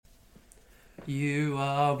You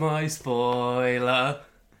are my spoiler,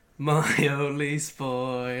 my only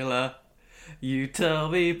spoiler. You tell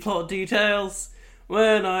me plot details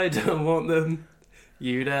when I don't want them.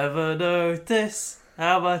 You never notice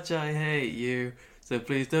how much I hate you, so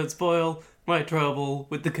please don't spoil my trouble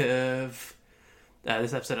with the curve.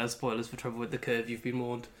 This episode has spoilers for Trouble with the Curve, you've been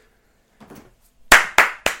warned.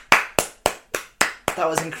 That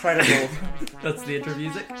was incredible. That's the intro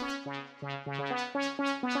music.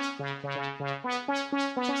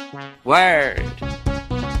 Word.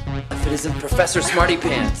 If it isn't Professor Smarty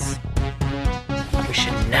Pants. We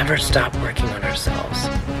should never stop working on ourselves.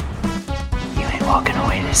 You ain't walking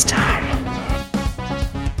away this time.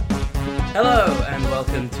 Hello, and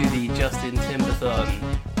welcome to the Justin Timberthon,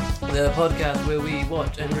 the podcast where we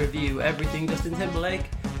watch and review everything Justin Timberlake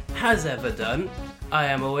has ever done. I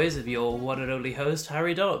am always your one and only host,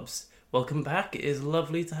 Harry Dobbs. Welcome back. It is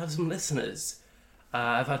lovely to have some listeners.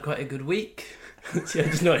 I've had quite a good week. Yeah,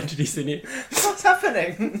 just not introducing you. What's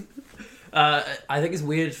happening? I think it's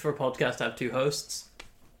weird for a podcast to have two hosts.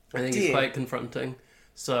 I think it's quite confronting.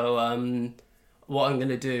 So what I'm going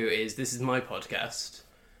to do is, this is my podcast,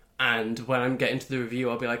 and when I'm getting to the review,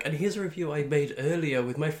 I'll be like, and here's a review I made earlier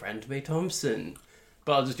with my friend May Thompson.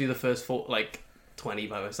 But I'll just do the first 20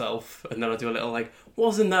 by myself, and then I'll do a little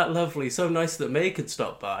wasn't that lovely? So nice that May could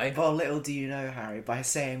stop by. Well, little do you know, Harry, by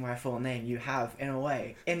saying my full name, you have, in a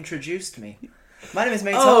way, introduced me. My name is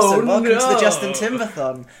May Thompson. Welcome to the Justin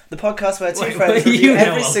Timberthon, the podcast where two friends review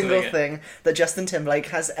every single thing that Justin Timberlake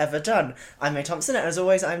has ever done. I'm May Thompson, and as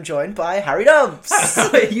always, I'm joined by Harry Dobbs.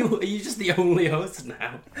 Are you just the only host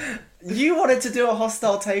now? You wanted to do a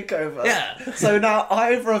hostile takeover. Yeah. So now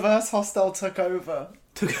I've reverse hostile took over.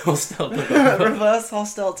 Reverse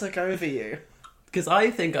hostile took over you. Because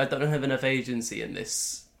I think I don't have enough agency in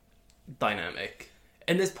this dynamic.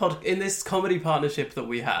 In this comedy partnership that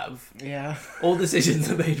we have. Yeah. All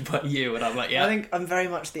decisions are made by you, and I'm like, yeah. I think I'm very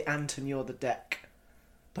much the ant and you're the deck.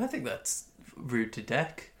 I think that's rude to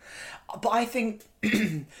deck. But I think,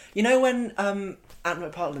 you know when Ant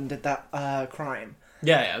McPartlin did that crime?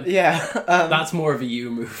 Yeah. Yeah. That's more of a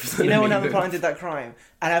you move than you know a when me Ant move. McPartlin did that crime,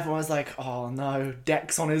 and everyone was like, oh no,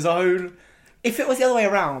 Deck's on his own. If it was the other way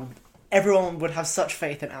around, everyone would have such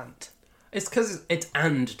faith in Ant. It's because it's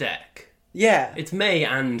and Deck. Yeah. It's May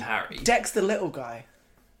and Harry. Deck's the little guy.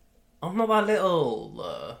 I'm not that little.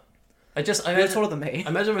 You're taller than me.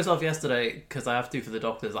 I measured myself yesterday because I have to for the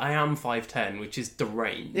doctors. I am 5'10", which is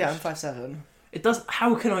deranged. Yeah, I'm 5'7". It does.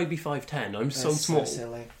 How can I be 5'10"? I'm so small. So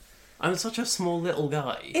silly. I'm such a small little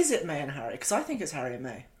guy. Is it May and Harry? Because I think it's Harry and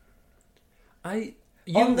May.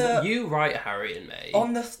 You write Harry and May.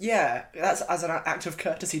 That's as an act of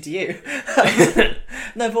courtesy to you.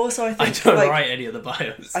 No, but also I think I don't write any of the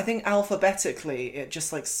bios. I think alphabetically it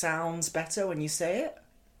just sounds better when you say it.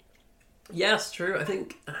 Yes, true. I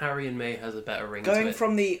think Harry and May has a better ring to Going it.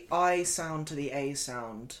 from the I sound to the A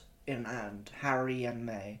sound in and Harry and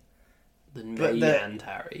May. Than May and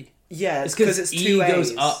Harry. Yeah, it's because it's E two A's.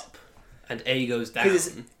 goes up and A goes down. Because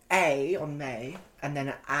it's A on May and then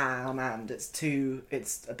A on and. It's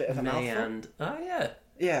a bit of a May mouthful. and yeah.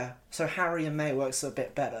 Yeah, so Harry and May works a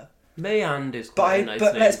bit better. May and is quite a nice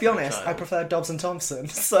but name let's be for a honest, child. I prefer Dobbs and Thompson.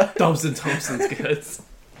 So Dobbs and Thompson's good.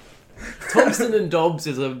 Thompson and Dobbs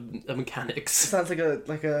is a mechanics. sounds like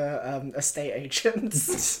a estate agent.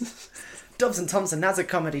 Dobbs and Thompson, that's a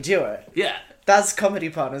comedy duo. Yeah. That's comedy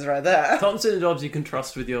partners right there. Thompson and Dobbs you can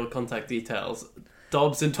trust with your contact details.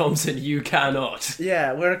 Dobbs and Thompson you cannot.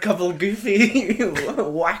 Yeah, we're a couple goofy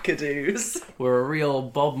wackadoos. We're a real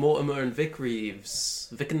Bob Mortimer and Vic Reeves.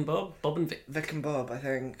 Vic and Bob? Bob and Vic. Vic and Bob, I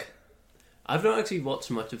think. I've not actually watched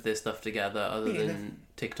much of their stuff together other Me neither. than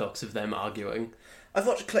TikToks of them arguing. I've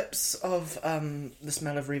watched clips of The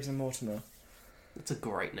Smell of Reeves and Mortimer. That's a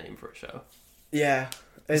great name for a show. Yeah.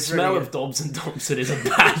 The It's Smell really of Dobbs and Thompson is a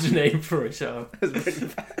bad name for a show. It's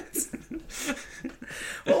really bad.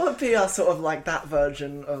 What would be our sort of that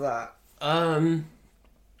version of that?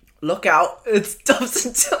 Look out, it's Dobbs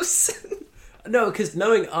and Thompson. No, because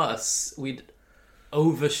knowing us, we'd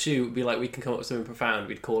overshoot, be like, we can come up with something profound,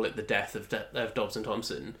 we'd call it the death of Dobbs and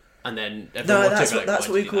Thompson, and then everyone No, watching that's would be that's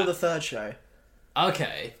 "Why'd what you we do call the that?" third show.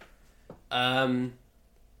 Okay. That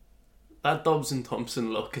Dobbs and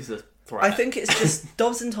Thompson look is a threat. I think it's just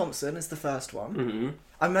Dobbs and Thompson is the first one. Mm-hmm.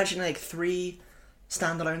 I imagine 3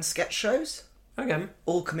 standalone sketch shows, Okay.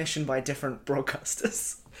 all commissioned by different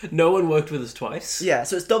broadcasters. No one worked with us twice. Yeah,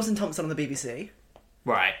 so it's Dobbs and Thompson on the BBC,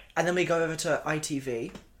 Right. and then we go over to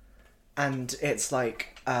ITV, and it's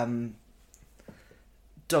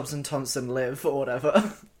Dobbs and Thompson Live or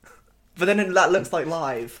whatever. But then that looks like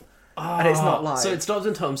live, and it's not live. So it's Dobbs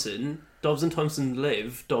and Thompson, Dobbs and Thompson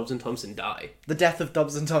live, Dobbs and Thompson die. The Death of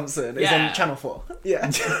Dobbs and Thompson is on Channel 4.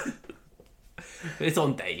 Yeah. It's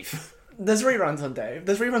on Dave. There's reruns on Dave.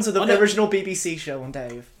 There's reruns of the original BBC show on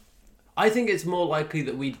Dave. I think it's more likely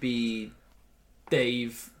that we'd be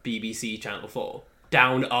Dave, BBC, Channel 4.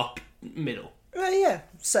 Down, up, middle. Yeah,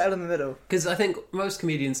 settle in the middle. Because I think most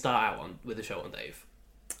comedians start out with a show on Dave.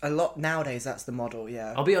 A lot nowadays, that's the model,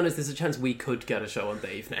 yeah. I'll be honest, there's a chance we could get a show on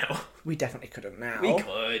Dave now. We definitely couldn't now. We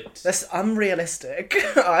could. That's unrealistic.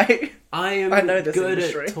 I know this good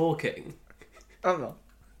industry. at talking. I'm not.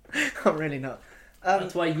 I'm really not.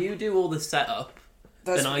 That's why you do all the setup,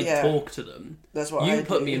 then I talk to them. That's what you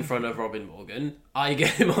put me in front of Robin Morgan, I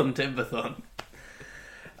get him on Timberthon.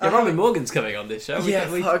 Robin Morgan's coming on this show.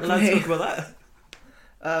 Let's talk about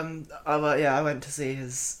that. I went to see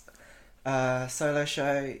his solo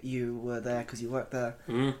show. You were there because you worked there.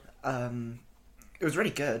 Mm. It was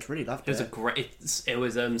really good. Really loved it. It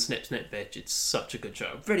was Snip Snip Bitch. It's such a good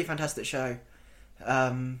show. Really fantastic show.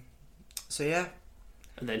 So yeah.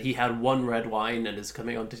 And then he had one red wine and is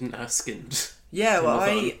coming on Didn't Ask and... Yeah, well,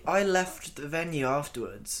 I left the venue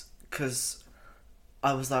afterwards because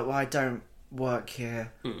I was like, well, I don't work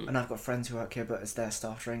here and I've got friends who work here, but it's their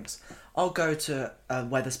staff drinks. I'll go to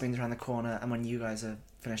Wetherspoons around the corner, and when you guys are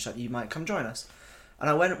finished up, you might come join us. And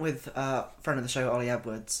I went with a friend of the show, Ollie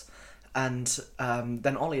Edwards, and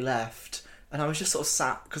then Ollie left, and I was just sort of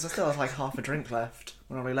sat, because I still had like half a drink left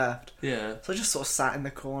when Ollie left. Yeah. So I just sort of sat in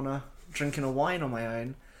the corner drinking a wine on my own.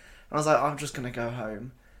 And I was like, I'm just going to go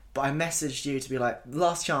home. But I messaged you to be like,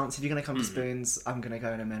 last chance, if you're going to come to Spoons, I'm going to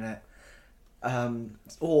go in a minute.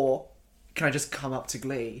 Or can I just come up to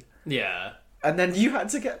Glee? Yeah. And then you had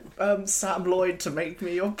to get Sam Lloyd to make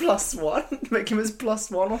me your +1. Make him his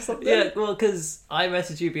 +1 or something. Yeah, well, because I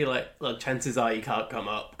messaged you be like, look, chances are you can't come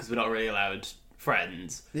up because we're not really allowed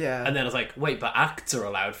friends. Yeah. And then I was like, wait, but acts are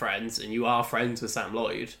allowed friends and you are friends with Sam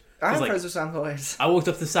Lloyd. I'm friends with Sam Lloyd. I walked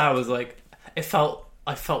up the stairs, I was like, I felt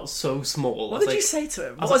so small. What did you say to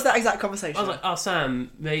him? What was that exact conversation? I was like, oh,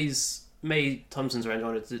 Sam, May Thompson's around,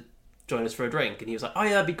 wanted to join us for a drink. And he was like, oh,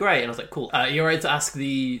 yeah, that'd be great. And I was like, cool. You're right to ask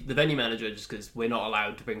the venue manager just because we're not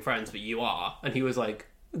allowed to bring friends, but you are. And he was like,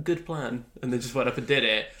 good plan. And then just went up and did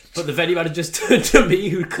it. But the venue manager just turned to me,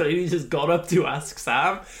 who clearly just got up to ask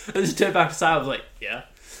Sam. And just turned back to Sam. I was like, yeah.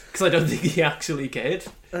 Because I don't think he actually cared.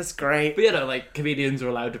 That's great. But, you know, like, comedians are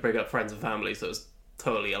allowed to bring up friends and family, so it's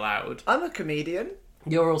totally allowed. I'm a comedian.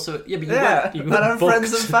 You're also... Yeah, but you and I'm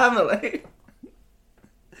friends and family.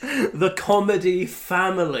 The comedy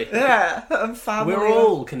family. Yeah, I'm family. We're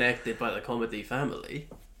all connected by the comedy family.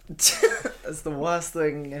 That's the worst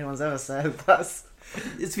thing anyone's ever said.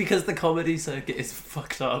 It's because the comedy circuit is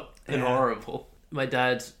fucked up and horrible. My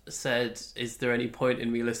dad said, is there any point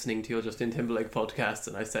in me listening to your Justin Timberlake podcast?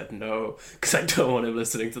 And I said no, because I don't want him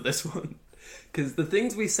listening to this one. Because the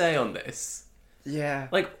things we say on this... Yeah.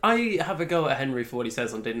 Like, I have a go at Henry for what he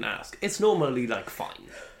says on Didn't Ask. It's normally, like, fine.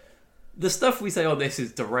 The stuff we say on this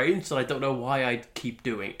is deranged, and I don't know why I'd keep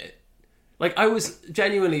doing it. Like, I was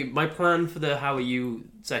genuinely... My plan for the How Are You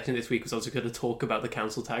section this week was also going to talk about the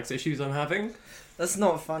council tax issues I'm having. That's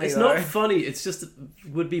not funny, It's not funny, it's just...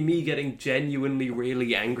 would be me getting genuinely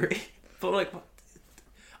really angry. But, like,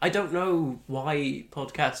 I don't know why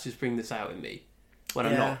podcasts just bring this out in me when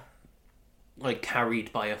I'm not, like,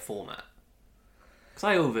 carried by a format. Because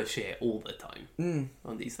I overshare all the time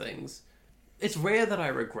on these things. It's rare that I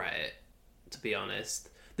regret it, to be honest.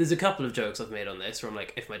 There's a couple of jokes I've made on this where I'm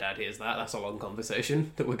like, if my dad hears that, that's a long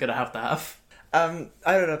conversation that we're going to have. I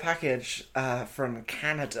ordered a package from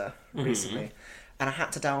Canada recently, and I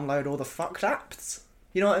had to download all the fucked apps.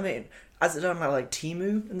 You know what I mean? I had to download like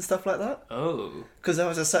Temu and stuff like that. Oh. Because there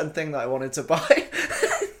was a certain thing that I wanted to buy.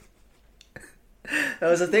 There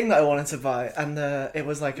was a thing that I wanted to buy, and it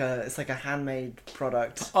was like it's like a handmade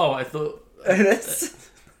product. Oh, I thought... And it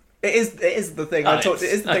is the thing. It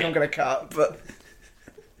is the thing I'm going to cut, but...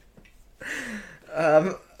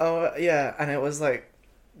 and it was like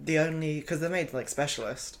the only... Because they made like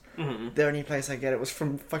Specialist. The only place I get it was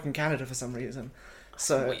from fucking Canada for some reason.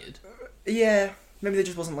 So weird. Yeah, maybe there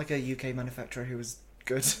just wasn't like a UK manufacturer who was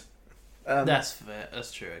good. That's fair.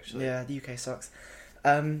 That's true, actually. Yeah, the UK sucks.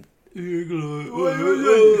 It's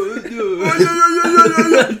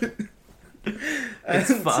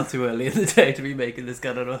far too early in the day to be making this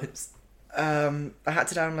kind of noise. I had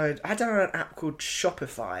to download an app called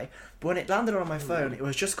Shopify, but when it landed on my phone, it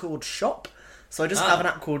was just called Shop. So I just have an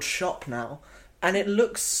app called Shop now, and it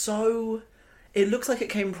looks like it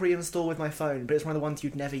came pre-installed with my phone, but it's one of the ones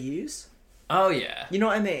you'd never use. Oh yeah. You know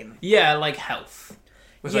what I mean? Yeah, like Health.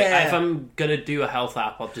 It's like, if I'm gonna do a health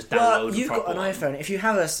app, I'll just download. You've got an one. iPhone. If you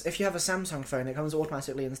have a Samsung phone, it comes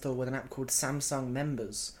automatically installed with an app called Samsung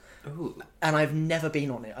Members. Ooh. And I've never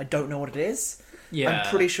been on it. I don't know what it is. Yeah. I'm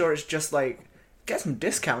pretty sure it's just like get some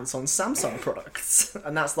discounts on Samsung products,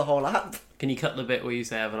 and that's the whole app. Can you cut the bit where you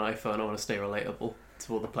say I have an iPhone? I want to stay relatable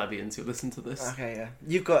to all the plebeians who listen to this. Okay, yeah.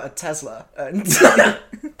 You've got a Tesla. And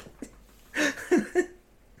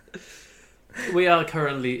We are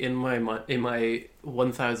currently in my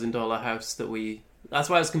 $1,000 house that we. That's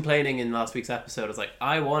why I was complaining in last week's episode. I was like,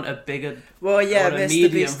 I want a bigger. Well, yeah,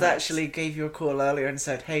 Mr. Beast house. actually gave you a call earlier and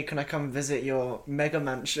said, "Hey, can I come visit your mega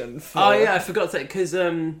mansion?" Oh yeah, I forgot to because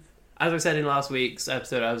as I said in last week's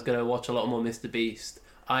episode, I was going to watch a lot more Mr. Beast.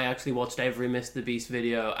 I actually watched every Mr. Beast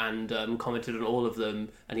video and commented on all of them,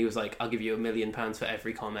 and he was like, "I'll give you £1 million for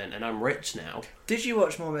every comment," and I'm rich now. Did you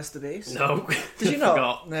watch more Mr. Beast? No, Did you not?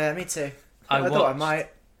 Forgot. Yeah, me too. I thought I might.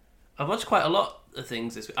 I watched quite a lot of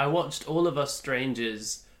things this week. I watched All of Us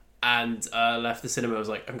Strangers and left the cinema. I was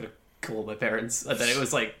like, I'm going to call my parents. And then it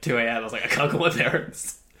was like 2 a.m. I was like, I can't call my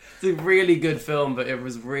parents. It's a really good film, but it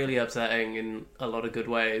was really upsetting in a lot of good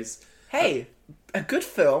ways. Hey, a good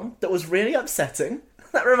film that was really upsetting.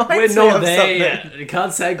 That reminds We're me not of there something. yet. You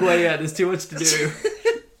can't segue yet. There's too much to do.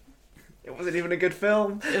 It wasn't even a good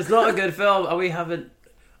film. It's not a good film. And we haven't...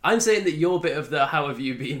 I'm saying that your bit of the How Have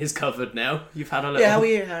You Been is covered now. You've had a little... Yeah, how are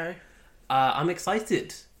you, Harry? I'm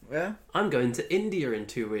excited. Yeah? I'm going to India in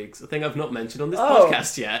 2 weeks. A thing I've not mentioned on this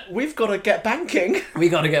podcast yet. We've got to get banking. We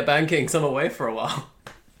got to get banking, so I'm away for a while.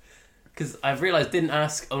 Because I've realised Didn't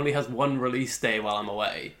Ask only has one release day while I'm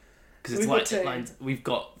away. Because it's we've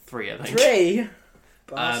got 3, I think. 3?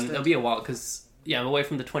 It'll be a while, because, I'm away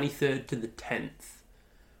from the 23rd to the 10th,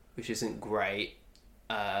 which isn't great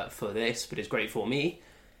for this, but it's great for me.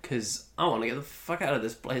 Because I want to get the fuck out of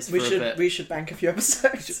this place for a bit. We should bank a few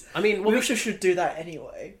episodes. I mean, we also should do that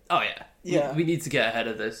anyway. Oh, yeah. Yeah. We need to get ahead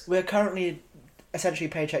of this. We're currently essentially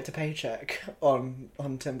paycheck to paycheck on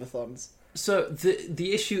Timberthons. So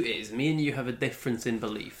the issue is, me and you have a difference in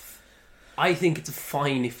belief. I think it's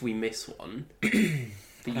fine if we miss one, but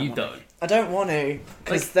you don't. I don't want to,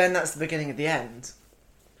 because then that's the beginning of the end.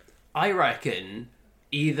 I reckon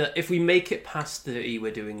either if we make it past 30,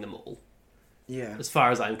 we're doing them all. Yeah. As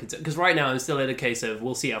far as I'm concerned. Because right now I'm still in a case of,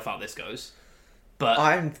 we'll see how far this goes. But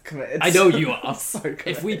I'm committed. I know you are. I'm so committed.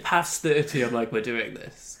 If we pass 30, I'm like, we're doing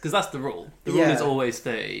this. Because that's the rule. The rule is always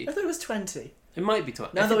 30. I thought it was 20. It might be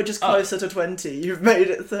 20. Now that we're just closer to 20, you've made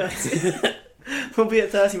it 30. We'll be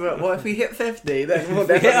at 30, but if we hit 50, then we'll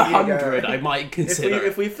definitely hit 100, I might consider.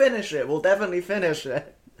 If we finish it, we'll definitely finish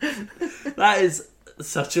it. That is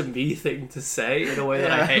such a me thing to say in a way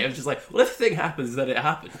that I hate. I'm just like, well, if the thing happens, then it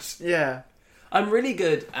happens. Yeah. I'm really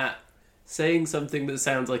good at saying something that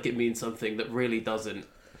sounds like it means something that really doesn't.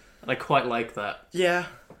 And I quite like that. Yeah.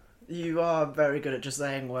 You are very good at just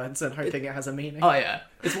saying words and hoping it has a meaning. Oh, yeah.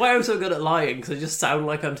 It's why I'm so good at lying, because I just sound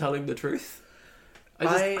like I'm telling the truth. I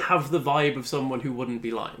just have the vibe of someone who wouldn't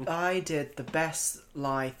be lying. I did the best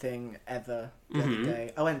lie thing ever the other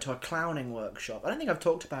day. I went to a clowning workshop. I don't think I've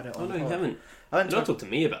talked about it on no, you haven't. Don't talk to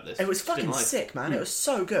me about this. It was fucking sick, man. It was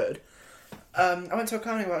so good. I went to a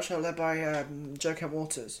clowning workshop led by Joe Kent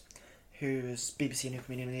Waters, who is BBC New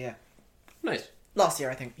Comedian of the Year. Nice. Last year,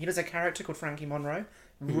 I think. He does a character called Frankie Monroe.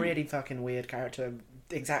 Really fucking weird character.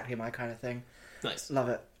 Exactly my kind of thing. Nice. Love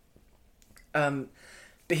it.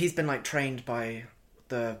 But he's been trained by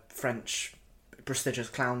the French prestigious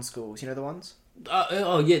clown schools. You know the ones?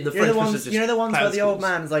 The French ones. You know the ones where the old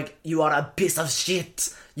man's like, "You are a piece of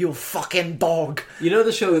shit, you fucking dog." You know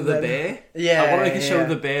the show The Bear? Yeah. I want to make a show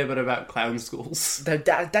The Bear, but about clown schools.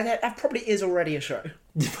 That probably is already a show.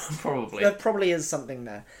 Probably. There probably is something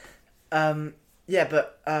there. Yeah,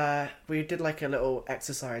 but we did a little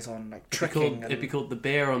exercise on tricking. It'd be called The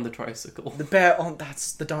Bear on the Tricycle. The bear on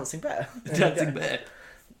that's the dancing bear. Dancing bear.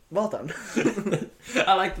 Well done.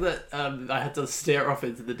 I like that I had to stare off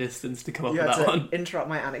into the distance to come up with that one. Interrupt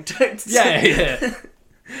my anecdotes. Yeah.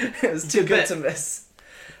 It was too good to miss.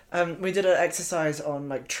 We did an exercise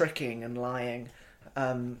on tricking and lying.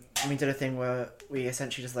 We did a thing where we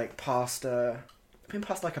essentially just passed a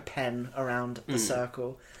pen around the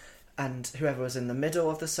circle, and whoever was in the middle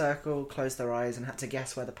of the circle closed their eyes and had to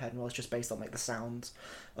guess where the pen was just based on the sounds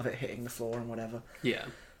of it hitting the floor and whatever. Yeah.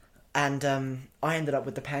 And I ended up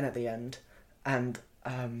with the pen at the end, and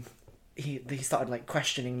he started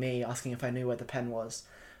questioning me, asking if I knew where the pen was,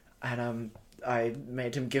 and I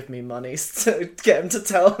made him give me money to get me to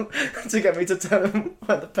tell him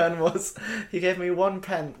where the pen was. He gave me 1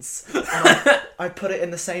 pence, and I put it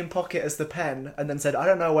in the same pocket as the pen, and then said, "I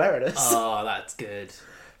don't know where it is." Oh, that's good.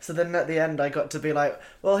 So then at the end I got to be like,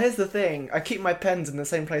 well, here's the thing. I keep my pens in the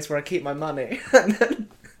same place where I keep my money. And then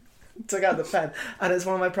took out the pen. And it's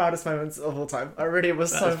one of my proudest moments of all time. I really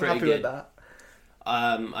was so happy with that.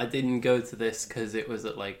 I didn't go to this because it was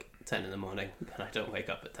at like 10 in the morning, and I don't wake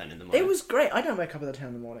up at 10 in the morning. It was great. I don't wake up at 10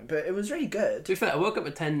 in the morning, but it was really good. To be fair, I woke up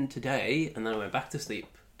at 10 today, and then I went back to sleep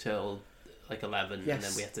till like 11, yes. and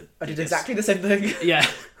then we had to... I did exactly the same thing. Yeah.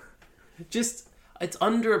 Just, it's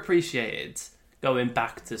underappreciated going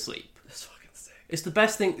back to sleep. It's fucking sick. It's the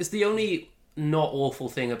best thing, it's the only not awful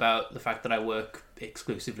thing about the fact that I work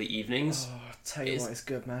exclusively evenings. Oh, I'll tell you what, it's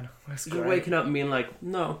good, man. It's You're great. waking up and being like,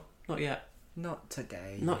 no, not yet. Not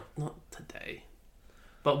today. Not today.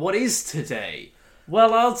 But what is today?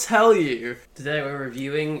 Well, I'll tell you. Today we're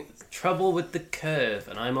reviewing Trouble with the Curve,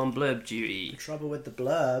 and I'm on blurb duty. Trouble with the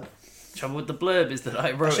blurb. Trouble with the blurb is that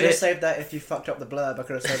I wrote it. I should have saved that if you fucked up the blurb. I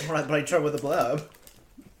could have said, alright, bloody trouble with the blurb.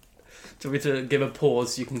 Do we to give a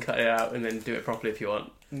pause? You can cut it out and then do it properly if you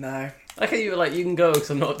want. No. Okay, you were like, you can go because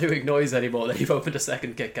I'm not doing noise anymore. Then you've opened a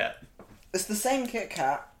second Kit Kat. It's the same Kit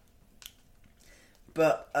Kat,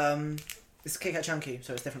 but it's Kit Kat chunky,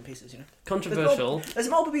 so it's different pieces, you know. Controversial. There's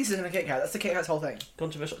multiple pieces in a Kit Kat. That's the Kit Kat's whole thing.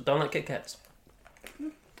 Controversial. Don't like Kit Kats.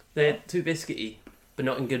 They're too biscuity, but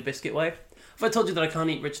not in good biscuit way. Have I told you that I can't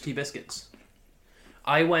eat rich tea biscuits?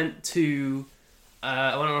 I went on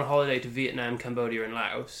a holiday to Vietnam, Cambodia, and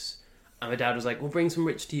Laos, and my dad was like, "We'll bring some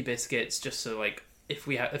rich tea biscuits, just so like if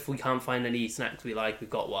we can't find any snacks we like, we've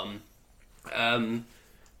got one."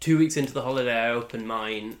 2 weeks into the holiday, I open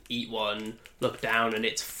mine, eat one, look down, and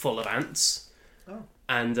it's full of ants. Oh.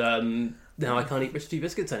 And now I can't eat rich tea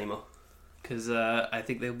biscuits anymore because I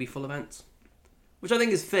think they'll be full of ants, which I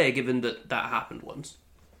think is fair given that happened once.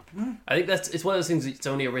 I think it's one of those things. It's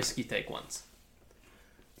only a risk you take once.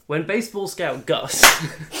 When baseball scout Gus,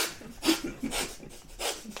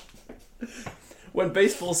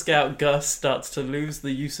 starts to lose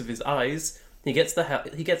the use of his eyes, he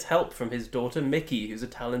gets help from his daughter Mickey, who's a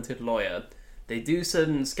talented lawyer. They do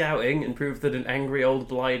some scouting and prove that an angry old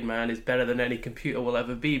blind man is better than any computer will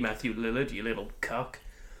ever be. Matthew Lillard, you little cuck.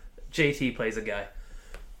 JT plays a guy.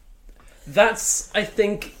 That's, I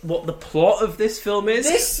think, what the plot of this film is.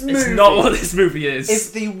 It's not what this movie is.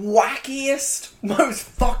 It's the wackiest, most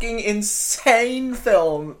fucking insane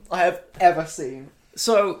film I have ever seen.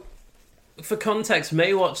 So, for context,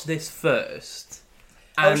 May watched this first.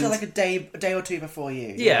 I watched it like a day or two before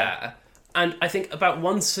you. Yeah. And I think about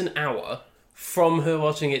once an hour from her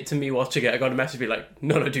watching it to me watching it, I got a message being like,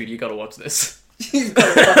 no, dude, you gotta watch this. You've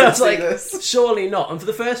got to fucking see like, this. Surely not. And for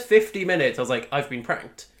the first 50 minutes, I was like, I've been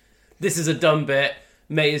pranked. This is a dumb bit.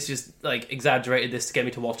 May has just like exaggerated this to get me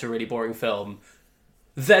to watch a really boring film.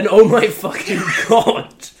 Then, oh my fucking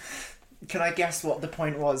god! Can I guess what the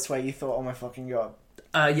point was where you thought, oh my fucking god?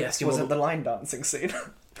 Yes. Was it the line dancing scene?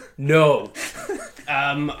 No.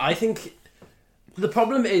 I think the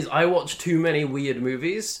problem is I watch too many weird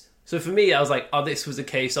movies. So for me, I was like, oh, this was a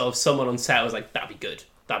case of someone on set was like, that'd be good.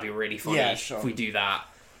 That'd be really funny if we do that.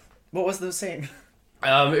 What was the scene?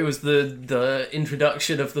 It was the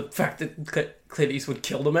introduction of the fact that Clint Eastwood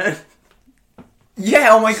killed a man. Yeah,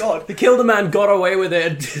 oh my god. He killed a man, got away with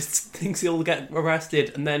it, and just thinks he'll get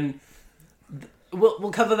arrested, and then...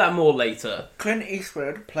 We'll cover that more later. Clint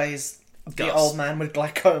Eastwood plays Gus. the old man with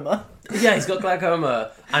glaucoma. Yeah, he's got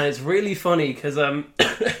glaucoma, and it's really funny, because the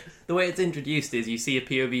way it's introduced is you see a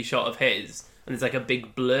POV shot of his, and there's like a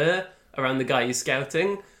big blur around the guy he's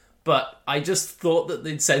scouting, but I just thought that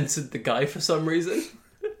they'd censored the guy for some reason.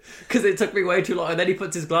 Because it took me way too long, and then he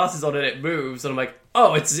puts his glasses on and it moves, and I'm like,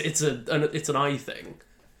 oh, it's an eye thing.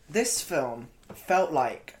 This film felt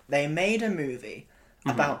like they made a movie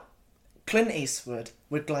about Clint Eastwood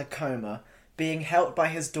with glaucoma being helped by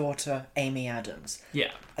his daughter Amy Adams.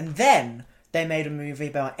 Yeah. And then they made a movie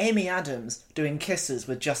about Amy Adams doing kisses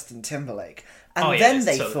with Justin Timberlake. And then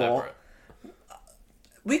they thought,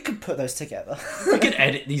 we could put those together. We could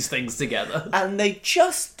edit these things together. And they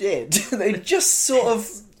just did. They just sort of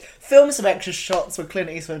filmed some extra shots with Clint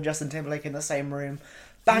Eastwood and Justin Timberlake in the same room,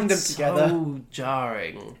 banged them together. So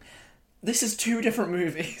jarring. This is two different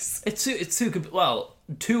movies. It's two. Well,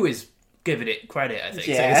 two is giving it credit. I think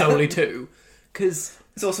Yeah. so it's only two because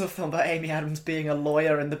it's also a film about Amy Adams being a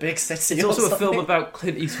lawyer in the big city. It's also a film about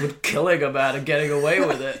Clint Eastwood killing a man and getting away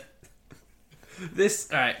with it.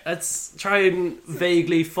 Alright, let's try and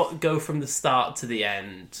vaguely go from the start to the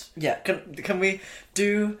end. Yeah, can we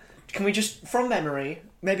just, from memory,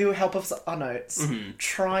 maybe with help of our notes,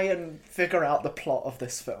 try and figure out the plot of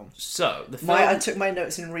this film? So, the film... I took my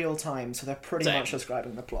notes in real time, so they're pretty much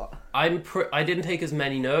describing the plot. I didn't take as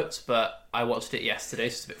many notes, but I watched it yesterday,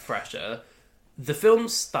 so it's a bit fresher. the film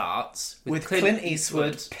starts with Clint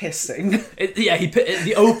Eastwood pissing.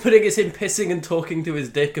 The opening is him pissing and talking to his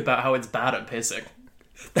dick about how it's bad at pissing.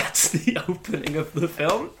 That's the opening of the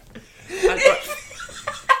film.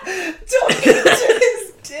 Talking to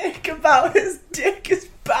his dick about his dick is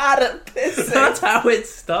bad at pissing. That's how it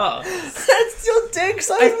starts. That's your dick's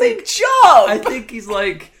only job. I think he's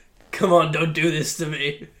like, come on, don't do this to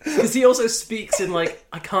me. Because he also speaks in like,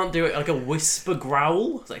 I can't do it, like a whisper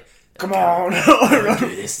growl. It's like, come on, don't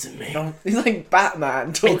do this to me. He's like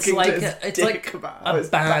Batman talking like to his dick about how it's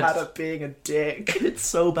bad at being a dick. It's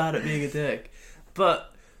so bad at being a dick.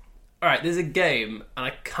 But, alright, there's a game, and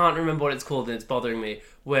I can't remember what it's called, and it's bothering me,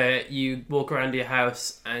 where you walk around your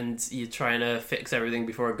house and you're trying to fix everything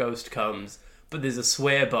before a ghost comes, but there's a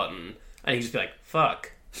swear button, and you just be like,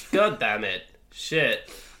 fuck, god damn it,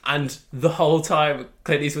 shit. And the whole time,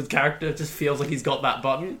 Clint Eastwood's character just feels like he's got that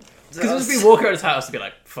button. Because he'll just be walking around his house and be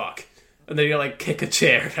like, fuck. And then he'll like kick a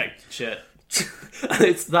chair, like, shit. And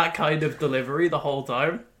it's that kind of delivery the whole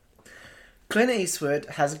time. Clint Eastwood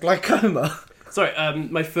has glaucoma. Sorry,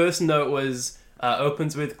 my first note was,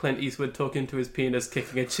 opens with Clint Eastwood talking to his penis,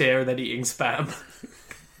 kicking a chair, and then eating Spam.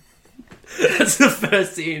 That's the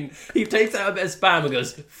first scene. He takes out a bit of Spam and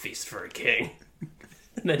goes, feast for a king.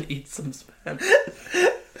 And then eats some Spam.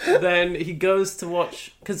 Then he goes to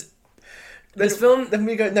watch, because this film... Then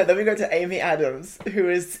we go to Amy Adams, who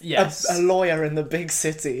is a lawyer in the big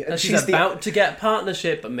city. And she's about to get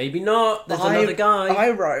partnership, but maybe not. There's another guy.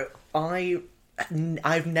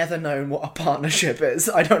 I've never known what a partnership is.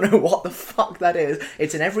 I don't know what the fuck that is.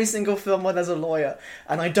 It's in every single film where there's a lawyer,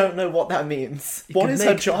 and I don't know what that means. What is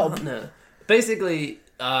her job? Partner. Basically,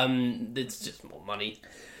 it's just more money.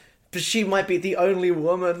 But she might be the only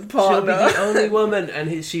woman partner. She'll be the only woman,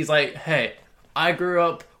 and she's like, hey, I grew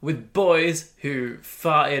up with boys who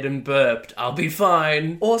farted and burped. I'll be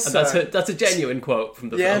fine. Also, and that's a genuine quote from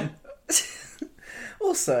the film.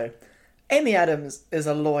 Also, Amy Adams is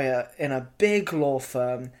a lawyer in a big law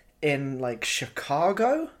firm in, like,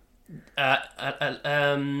 Chicago?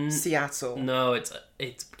 Seattle. No,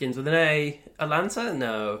 it begins with an A. Atlanta?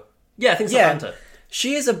 No. Yeah, I think it's Atlanta.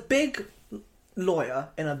 She is a big lawyer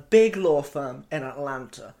in a big law firm in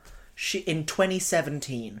Atlanta. In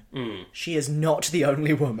 2017. She is not the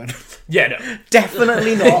only woman. Yeah, no.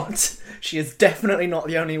 Definitely not. She is definitely not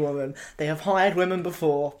the only woman. They have hired women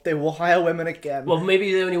before. They will hire women again. Well,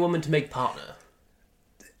 maybe the only woman to make partner.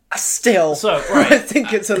 Still. So, right. I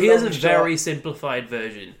think it's Here's a very simplified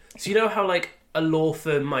version. So you know how, like, a law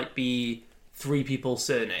firm might be 3 people's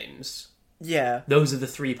surnames? Yeah. Those are the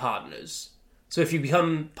 3 partners. So if you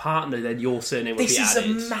become partner, then your surname will be added. This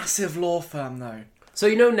is a massive law firm, though. So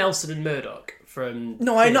you know Nelson and Murdoch from...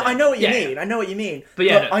 No, I know what you mean. I know what you mean.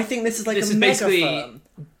 But I think this is like a mega firm.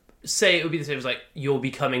 Say it would be the same as, like, you're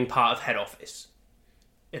becoming part of head office.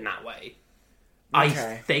 In that way.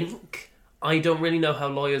 Okay. I think. I don't really know how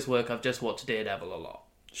lawyers work. I've just watched Daredevil a lot.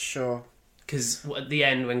 Sure. Because at the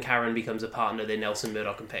end, when Karen becomes a partner, they're Nelson,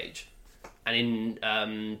 Murdoch, and Paige. And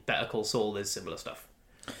in Better Call Saul, there's similar stuff.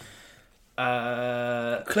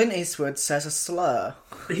 Clint Eastwood says a slur.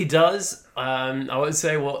 He does. I won't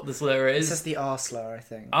say what the slur is. He says the R slur, I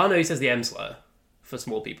think. Oh, no, he says the M slur. For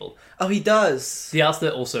small people. Oh, he does. The R slur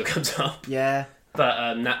also comes up. Yeah.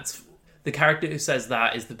 But that's... The character who says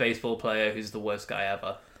that is the baseball player who's the worst guy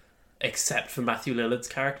ever. Except for Matthew Lillard's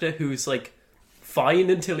character, who's, like, fine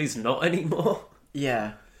until he's not anymore.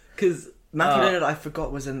 Yeah. Because... Matthew Lillard, I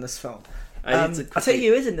forgot, was in this film. I'll tell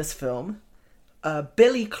you who is in this film.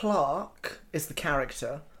 Billy Clark is the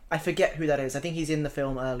character. I forget who that is. I think he's in the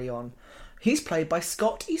film early on. He's played by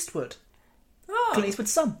Scott Eastwood. Oh. Clint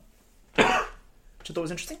Eastwood's son. Which I thought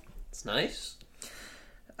was interesting. It's nice.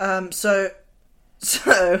 So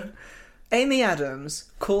Amy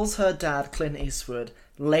Adams calls her dad, Clint Eastwood,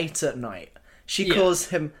 late at night. She calls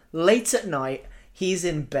him late at night. He's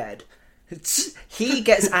in bed. He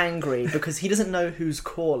gets angry because he doesn't know who's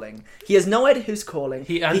calling. He has no idea who's calling.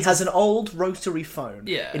 He has an old rotary phone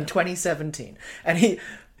in 2017. And he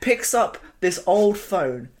picks up this old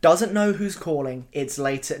phone, doesn't know who's calling, it's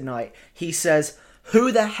late at night. He says,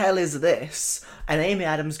 "Who the hell is this?" And Amy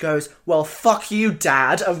Adams goes, "Well, fuck you,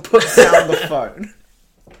 Dad," and puts down the phone.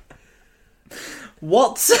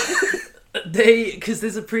 What? Because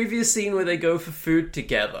there's a previous scene where they go for food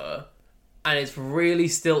together. And it's really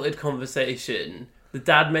stilted conversation. The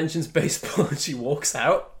dad mentions baseball and she walks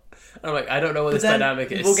out. And I'm like, I don't know what this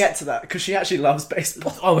dynamic is. We'll get to that, because she actually loves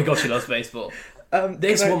baseball. Oh my god, she loves baseball.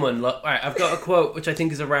 This woman... Alright, I've got a quote, which I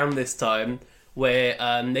think is around this time, where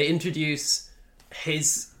they introduce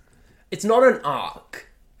his... It's not an arc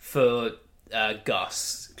for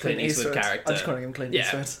Gus, Clint Eastwood character. I'm just calling him Clint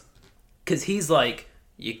Eastwood. because he's like,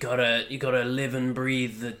 you gotta live and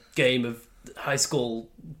breathe the game of high school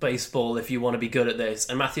baseball if you want to be good at this.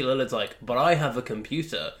 And Matthew Lillard's like, but I have a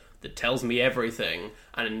computer that tells me everything.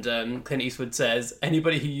 And Clint Eastwood says,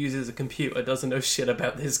 anybody who uses a computer doesn't know shit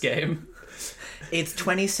about this game. It's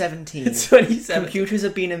 2017. It's 2017. Computers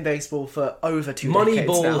have been in baseball for over 2 decades now.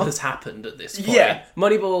 Moneyball has happened at this point. Yeah.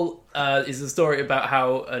 Moneyball is a story about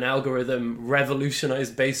how an algorithm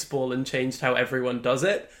revolutionized baseball and changed how everyone does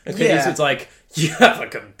it. And Clint Eastwood's like, you have a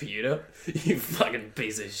computer? You fucking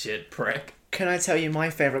piece of shit prick. Can I tell you my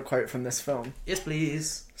favourite quote from this film? Yes,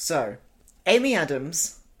 please. So, Amy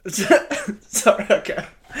Adams... Sorry, okay.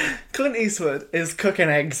 Clint Eastwood is cooking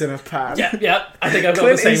eggs in a pan. Yeah, I think I've got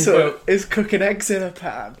Clint the same Eastwood quote. is cooking eggs in a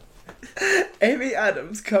pan. Amy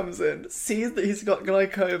Adams comes in, sees that he's got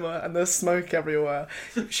glaucoma and there's smoke everywhere.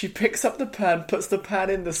 She picks up the pan, puts the pan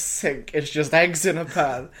in the sink. It's just eggs in a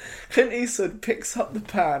pan. Clint Eastwood picks up the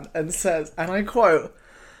pan and says, and I quote,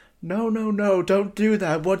 No, don't do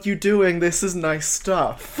that. What you doing? This is nice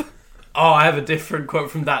stuff. Oh, I have a different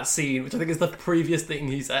quote from that scene, which I think is the previous thing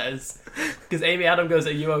he says. Because Amy Adams goes,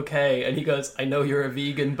 are you okay? And he goes, I know you're a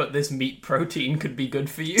vegan, but this meat protein could be good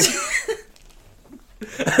for you.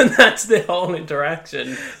 And that's the whole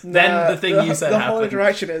interaction. Then the thing you said happened. The whole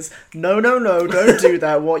interaction is, no, don't do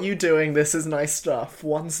that. What you doing? This is nice stuff.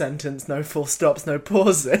 One sentence, no full stops, no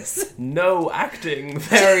pauses. No acting.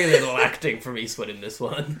 Very little acting from Eastwood in this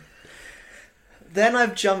one. Then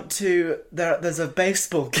I've jumped to, there's a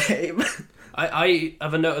baseball game. I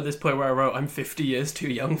have a note at this point where I wrote, I'm 50 years too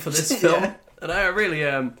young for this film. Yeah. And I really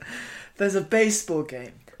am. There's a baseball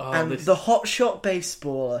game. Oh, and the hotshot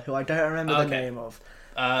baseballer, who I don't remember the name of.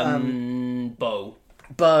 Bo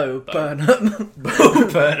Burnham. Bo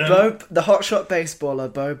Burnham. The hotshot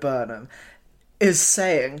baseballer, Bo Burnham, is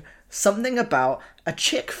saying something about a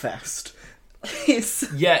chick fest. There's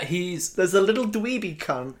a little dweeby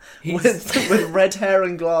cunt with red hair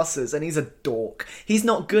and glasses, and he's a dork. He's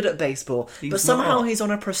not good at baseball, but somehow he's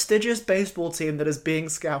on a prestigious baseball team that is being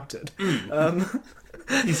scouted.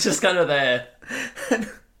 He's just kind of there.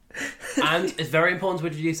 And it's very important to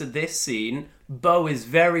introduce at this scene, Bo is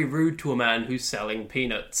very rude to a man who's selling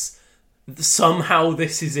peanuts. Somehow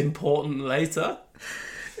this is important later.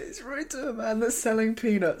 He's rude to a man that's selling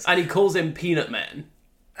peanuts. And he calls him Peanut Man.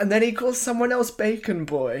 And then he calls someone else Bacon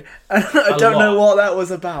Boy. And I don't know what that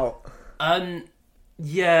was about.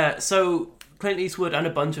 Yeah, so Clint Eastwood and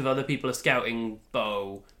a bunch of other people are scouting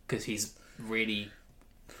Bo because he's the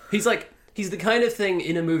kind of thing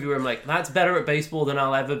in a movie where I'm like, that's better at baseball than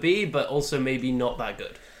I'll ever be, but also maybe not that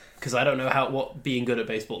good. Because I don't know what being good at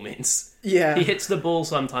baseball means. Yeah. He hits the ball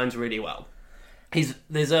sometimes really well.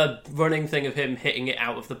 There's a running thing of him hitting it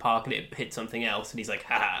out of the park and it hits something else, and he's like,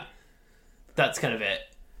 haha. That's kind of it.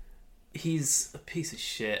 He's a piece of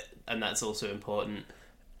shit, and that's also important.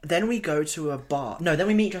 Then we go to a bar. No, then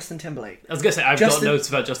we meet Justin Timberlake. I was going to say, I've got notes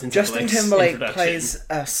about Justin Timberlake. Justin Timberlake plays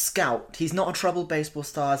a scout. He's not a troubled baseball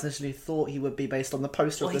star as initially thought he would be based on the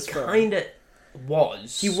poster of this film. He kind of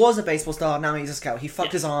was. He was a baseball star, now he's a scout. He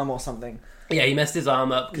fucked his arm or something. Yeah, he messed his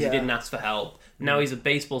arm up because he didn't ask for help. Now he's a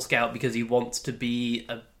baseball scout because he wants to be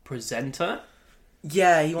a presenter.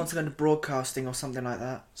 Yeah, he wants to go into broadcasting or something like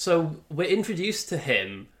that. So we're introduced to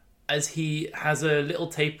him as he has a little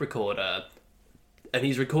tape recorder and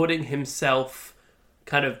he's recording himself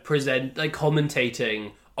kind of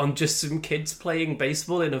commentating on just some kids playing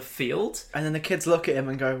baseball in a field. And then the kids look at him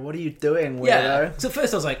and go, what are you doing, weirdo? Yeah. So at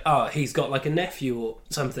first I was like, oh, he's got like a nephew or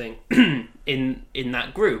something in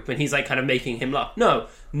that group, and he's like kind of making him laugh. No,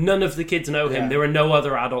 none of the kids know him. Yeah. There are no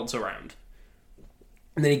other adults around.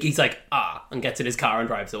 And then he's like, and gets in his car and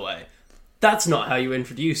drives away. That's not how you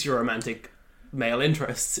introduce your romantic male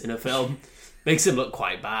interests in a film. Makes him look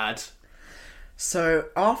quite bad. So,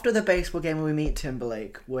 after the baseball game where we meet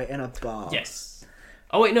Timberlake, we're in a bar. Yes.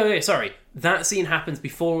 Oh, wait, no, sorry. That scene happens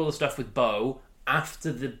before all the stuff with Bo.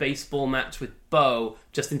 After the baseball match with Bo,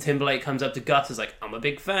 Justin Timberlake comes up to Gus, is like, I'm a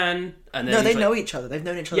big fan. And then they know each other. They've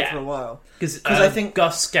known each other for a while. Because I think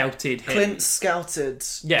Gus scouted him. Clint scouted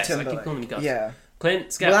Yes, Timberlake. I keep calling him Gus. Yeah.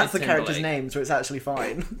 Clint scouted Well, that's the Timberlake. character's name, so it's actually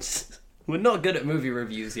fine. We're not good at movie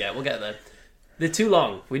reviews yet. We'll get there. They're too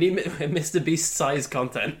long. We need Mr. Beast-sized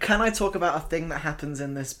content. Can I talk about a thing that happens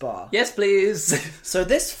in this bar? Yes, please. So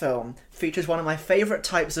this film features one of my favourite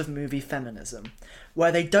types of movie feminism,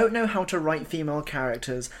 where they don't know how to write female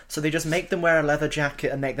characters, so they just make them wear a leather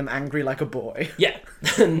jacket and make them angry like a boy. Yeah.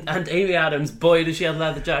 And Amy Adams, boy, does she have a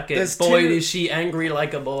leather jacket. Is she angry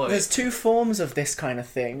like a boy. There's two forms of this kind of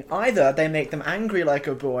thing. Either they make them angry like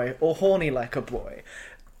a boy or horny like a boy.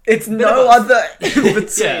 It's no other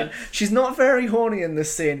scene. Yeah. She's not very horny in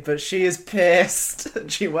this scene, but she is pissed.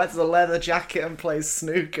 She wears a leather jacket and plays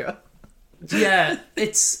snooker. Yeah,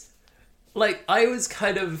 it's like I was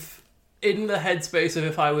kind of in the headspace of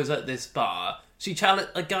if I was at this bar.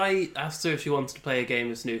 A guy asked her if she wanted to play a game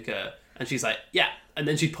of snooker, and she's like, yeah. And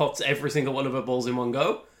then she pops every single one of her balls in one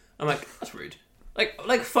go. I'm like, that's rude.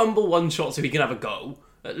 Like fumble one shot so he can have a go,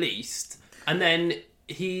 at least. And then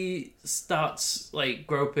he starts, like,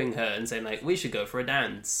 groping her and saying, like, we should go for a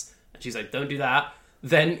dance. And she's like, don't do that.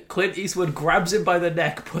 Then Clint Eastwood grabs him by the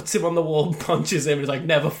neck, puts him on the wall, punches him, and is like,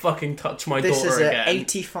 never fucking touch my daughter again.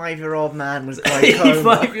 This is an 85-year-old man with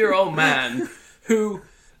glaucoma. 85-year-old man who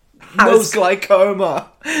has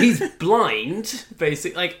glaucoma. He's blind,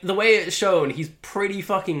 basically. Like, the way it's shown, he's pretty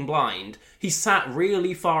fucking blind. He's sat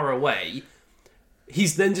really far away.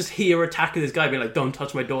 He's then just here attacking this guy, being like, don't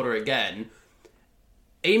touch my daughter again.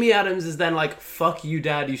 Amy Adams is then like, fuck you,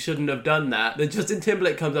 Dad, you shouldn't have done that. Then Justin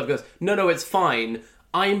Timberlake comes up and goes, no, it's fine.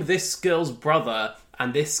 I'm this girl's brother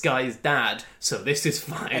and this guy's dad, so this is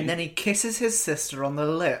fine. And then he kisses his sister on the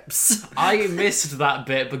lips. I missed that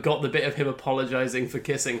bit, but got the bit of him apologising for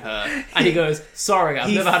kissing her. And he goes, sorry,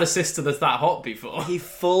 I've never had a sister that's that hot before. He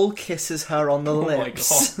full kisses her on the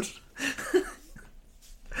lips. Oh my god.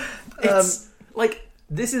 It's, like,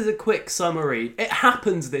 this is a quick summary. It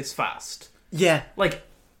happens this fast. Yeah. Like,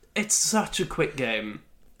 it's such a quick game.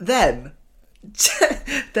 Then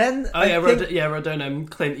Rodona,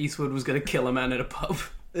 Clint Eastwood was going to kill a man in a pub.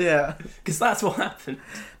 Yeah. Because that's what happened.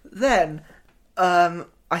 Then, I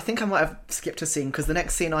think I might have skipped a scene, because the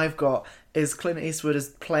next scene I've got is Clint Eastwood is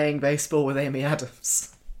playing baseball with Amy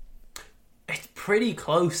Adams. It's pretty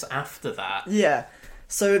close after that. Yeah.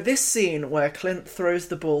 So this scene where Clint throws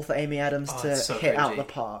the ball for Amy Adams to hit out the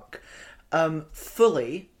park,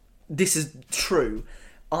 fully, this is true.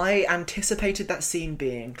 I anticipated that scene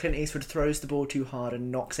being Clint Eastwood throws the ball too hard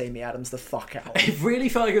and knocks Amy Adams the fuck out. It really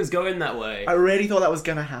felt like it was going that way. I really thought that was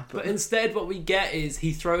going to happen. But instead what we get is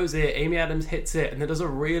he throws it, Amy Adams hits it, and then does a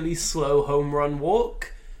really slow home run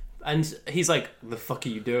walk. And he's like, the fuck are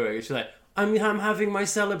you doing? And she's like, I'm having my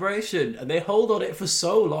celebration. And they hold on it for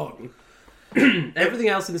so long. Everything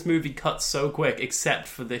else in this movie cuts so quick except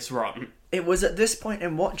for this run. It was at this point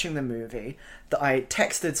in watching the movie that I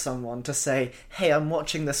texted someone to say, hey, I'm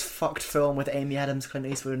watching this fucked film with Amy Adams, Clint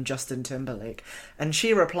Eastwood and Justin Timberlake. And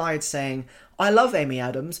she replied saying, I love Amy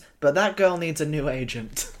Adams, but that girl needs a new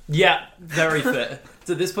agent. Yeah, very fair.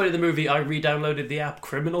 So at this point in the movie, I re-downloaded the app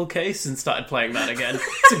Criminal Case and started playing that again.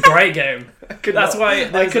 It's a great game. I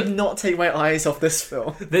could not take my eyes off this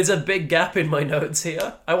film. There's a big gap in my notes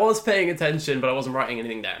here. I was paying attention, but I wasn't writing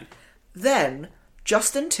anything down. Then,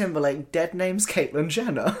 Justin Timberlake dead names Caitlyn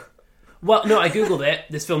Jenner. Well, no, I googled it.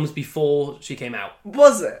 This film was before she came out.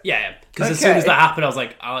 Was it? Yeah, because as soon as that happened, I was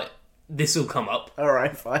like, this will come up.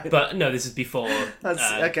 Alright, fine. But no, this is before. That's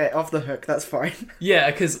okay, off the hook, that's fine.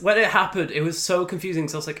 Yeah, because when it happened, it was so confusing.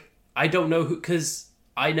 So I was like, I don't know who, because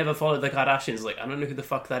I never followed the Kardashians. Like, I don't know who the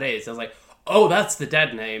fuck that is. I was like, oh, that's the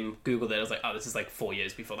dead name. Googled it. I was like, oh, this is like 4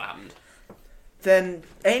 years before that happened. Then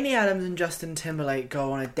Amy Adams and Justin Timberlake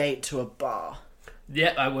go on a date to a bar.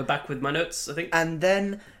 Yeah, we're back with my notes, I think. And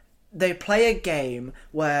then they play a game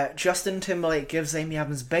where Justin Timberlake gives Amy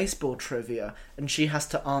Adams baseball trivia and she has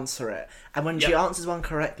to answer it. And when she answers one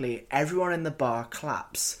correctly, everyone in the bar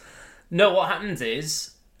claps. No, what happens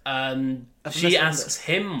is she asks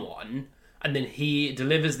him one, and then he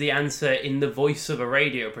delivers the answer in the voice of a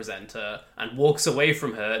radio presenter and walks away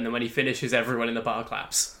from her, and then when he finishes, everyone in the bar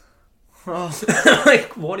claps. Oh.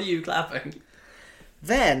 Like, what are you clapping?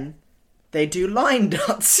 Then they do line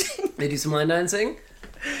dancing. They do some line dancing?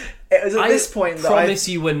 It was at this point that I promise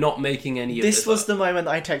you were not making any of this. This was the moment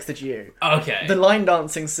that I texted you. Okay. The line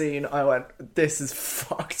dancing scene, I went, this is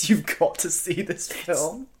fucked. You've got to see this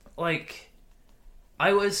film. Like,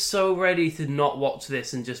 I was so ready to not watch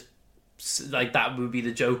this and just, like, that would be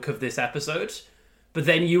the joke of this episode. But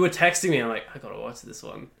then you were texting me and I'm like, I gotta watch this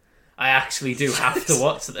one. I actually do have to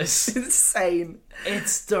watch this. It's insane.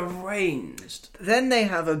 It's deranged. Then they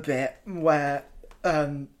have a bit where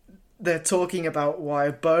they're talking about why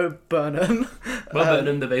Bo Burnham...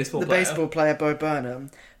 the baseball player. The baseball player, Bo Burnham,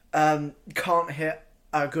 can't hit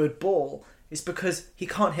a good ball. It's because he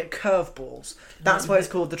can't hit curveballs. That's why it's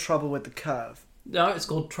called The Trouble with the Curve. No, it's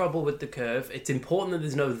called Trouble with the Curve. It's important that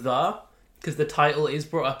there's no the, because the title is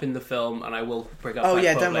brought up in the film, and I will bring up that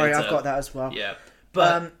quote don't worry, later. I've got that as well. Yeah.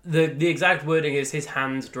 But the exact wording is his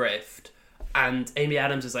hands drift, and Amy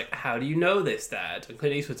Adams is like, how do you know this, Dad? And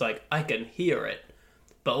Clint Eastwood's like, I can hear it.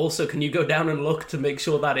 But also, can you go down and look to make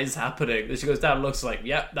sure that is happening? And she goes down and looks like,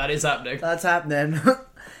 yep, that is happening. That's happening.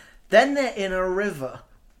 Then they're in a river.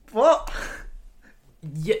 What?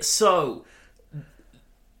 Yeah, so...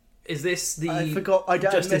 Is this the I forgot.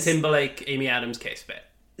 Justin Timberlake, Amy Adams kiss bit?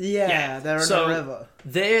 Yeah, they're in a river.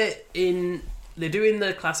 They're doing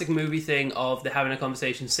the classic movie thing of they're having a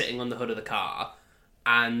conversation sitting on the hood of the car,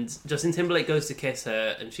 and Justin Timberlake goes to kiss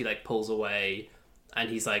her, and she like pulls away, and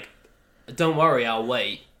he's like, "Don't worry, I'll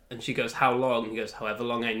wait." And she goes, "How long?" And he goes, "However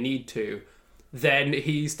long I need to." Then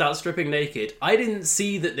he starts stripping naked. I didn't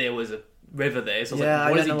see that there was a river there, so I was like,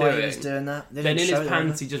 "What is he doing?" He was doing that. Then in his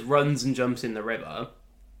pants, he just runs and jumps in the river.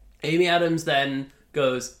 Amy Adams then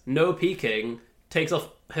goes, "No peeking," takes off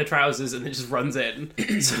her trousers and then just runs in.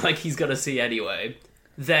 So, like, he's gonna see anyway.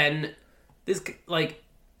 Then,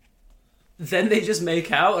 then they just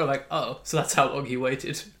make out, and I'm like, oh, so that's how long he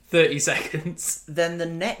waited. 30 seconds. Then the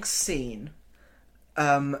next scene,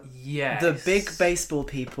 yes. the big baseball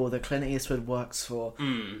people that Clint Eastwood works for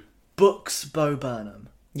books Bo Burnham.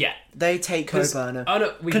 Yeah. They take Bo Burnham. Oh,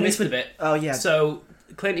 no, we missed a bit. Oh, yeah. So,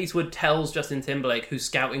 Clint Eastwood tells Justin Timberlake, who's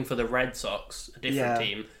scouting for the Red Sox, a different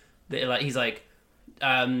team, that he's like,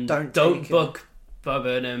 don't book Bo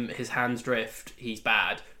Burnham, his hands drift, he's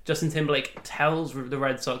bad. Justin Timberlake tells the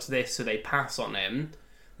Red Sox this, so they pass on him.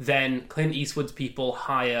 Then Clint Eastwood's people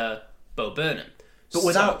hire Bo Burnham. But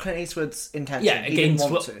without Clint Eastwood's intention, yeah, he didn't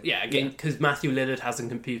want to. Yeah, again, because Matthew Lillard has a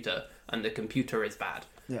computer, and the computer is bad.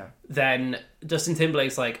 Yeah. Then Justin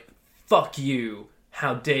Timberlake's like, fuck you,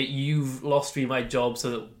 how dare you've lost me my job so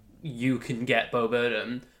that you can get Bo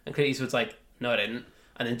Burnham. And Clint Eastwood's like, no I didn't.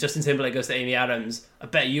 And then Justin Timberlake goes to Amy Adams, I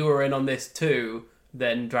bet you were in on this too,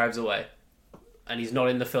 then drives away. And he's not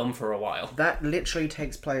in the film for a while. That literally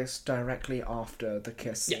takes place directly after the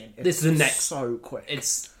kiss scene. Yeah, this is the next. So quick.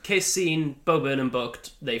 It's kiss scene, Bo Burnham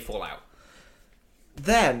booked, they fall out.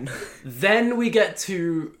 Then we get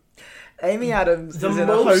to... Amy Adams is in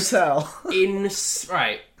a hotel.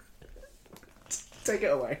 Right. Take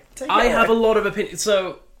it away. I have a lot of opinions.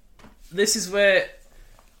 So, this is where...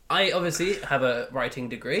 I obviously have a writing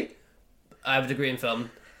degree. I have a degree in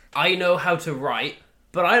film. I know how to write,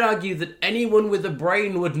 but I'd argue that anyone with a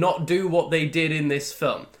brain would not do what they did in this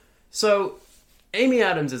film. So, Amy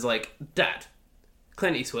Adams is like, Dad,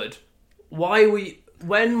 Clint Eastwood,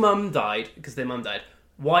 when Mum died, because their mum died,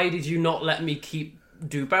 why did you not let me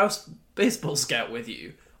do baseball scout with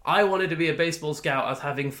you? I wanted to be a baseball scout, I was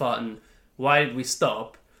having fun, why did we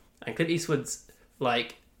stop? And Clint Eastwood's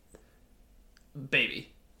like,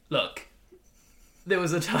 baby, look, there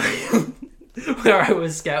was a time where I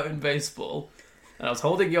was scouting baseball, and I was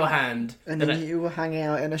holding your hand. And then you were hanging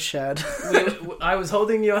out in a shed. I was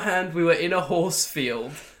holding your hand, we were in a horse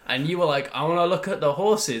field, and you were like, I want to look at the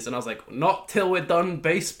horses. And I was like, not till we're done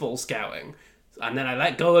baseball scouting. And then I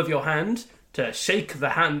let go of your hand to shake the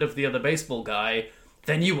hand of the other baseball guy.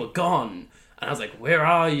 Then you were gone. And I was like, where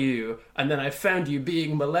are you? And then I found you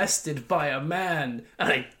being molested by a man, and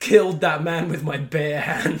I killed that man with my bare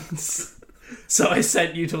hands. So I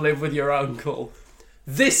sent you to live with your uncle.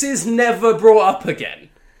 This is never brought up again.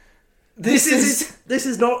 This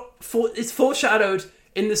is not... It's foreshadowed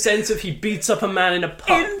in the sense of he beats up a man in a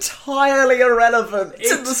pub. Entirely irrelevant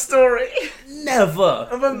to the story. Never.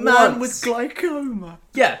 Of a man with glaucoma.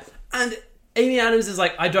 Yeah. And Amy Adams is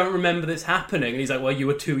like, I don't remember this happening. And he's like, well, you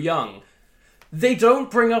were too young. They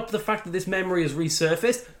don't bring up the fact that this memory has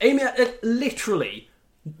resurfaced. Amy literally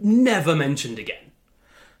never mentioned again.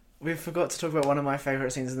 We forgot to talk about one of my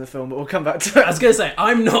favourite scenes in the film, but we'll come back to it. I was going to say,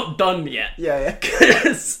 I'm not done yet. Yeah.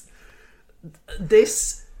 Because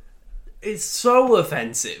this is so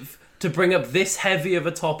offensive to bring up this heavy of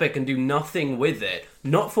a topic and do nothing with it.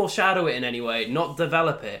 Not foreshadow it in any way, not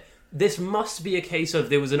develop it. This must be a case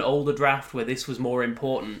of there was an older draft where this was more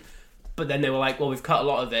important. But then they were like, well, we've cut a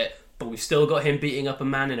lot of it, but we've still got him beating up a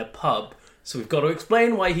man in a pub. So we've got to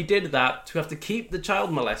explain why he did that. So we have to keep the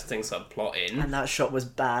child molesting subplot in. And that shot was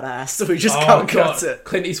badass, so we just can't cut it.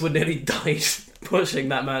 Clint Eastwood nearly died pushing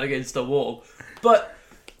that man against a wall. But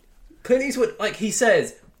Clint Eastwood, like he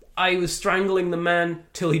says, I was strangling the man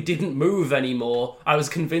till he didn't move anymore. I was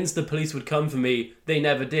convinced the police would come for me. They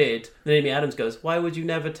never did. Then Amy Adams goes, why would you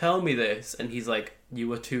never tell me this? And he's like, you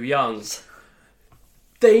were too young.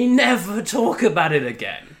 They never talk about it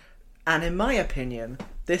again. And in my opinion,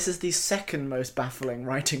 this is the second most baffling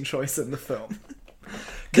writing choice in the film.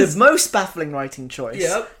 The most baffling writing choice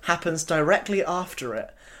happens directly after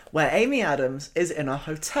it, where Amy Adams is in a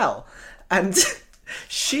hotel, and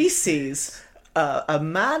she sees a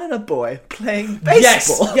man and a boy playing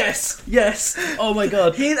baseball. Yes. Oh my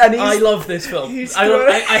god. I love this film.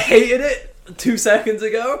 I hated it 2 seconds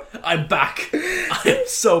ago. I'm back. I am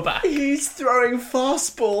so back. He's throwing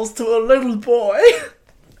fastballs to a little boy.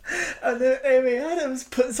 And then Amy Adams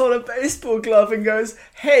puts on a baseball glove and goes,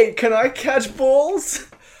 "Hey, can I catch balls?"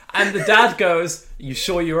 And the dad goes, "You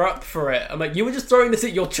sure you're up for it?" I'm like, "You were just throwing this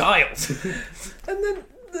at your child." And then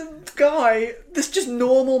the guy, this just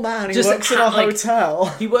normal man, he works in a hotel.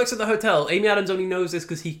 He works at the hotel. Amy Adams only knows this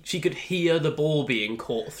because she could hear the ball being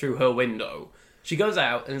caught through her window. She goes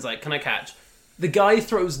out and is like, "Can I catch?" The guy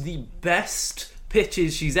throws the best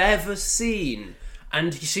pitches she's ever seen.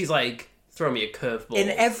 And she's like, "Throw me a curveball." In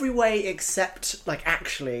every way except, like,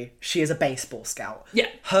 actually, she is a baseball scout. Yeah.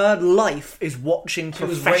 Her life is watching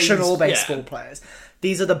professional baseball players.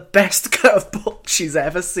 These are the best curveballs she's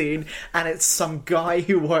ever seen, and it's some guy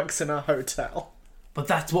who works in a hotel. But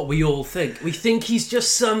that's what we all think. We think he's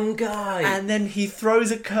just some guy. And then he throws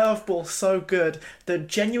a curveball so good that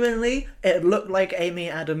genuinely it looked like Amy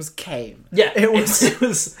Adams came. Yeah, it was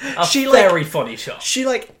a very funny shot. She,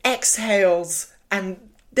 like, exhales, and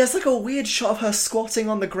there's, like, a weird shot of her squatting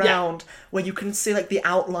on the ground where you can see, like, the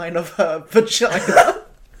outline of her vagina.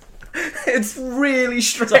 It's really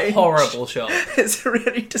strange. It's a horrible shot. It's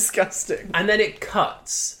really disgusting. And then it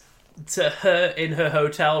cuts to her in her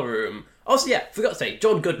hotel room. Also, yeah, forgot to say,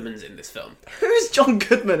 John Goodman's in this film. Who's John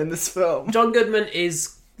Goodman in this film? John Goodman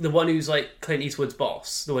is the one who's like Clint Eastwood's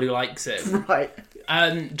boss, the one who likes him. Right.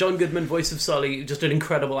 And John Goodman, voice of Sully, just an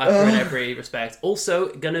incredible actor in every respect.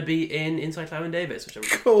 Also gonna be in Inside Llewyn Davis, which I'm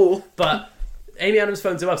cool. But Amy Adams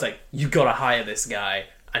phones him up, like, "You gotta hire this guy."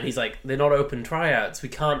 And he's like, "They're not open tryouts. We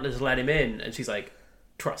can't just let him in." And she's like,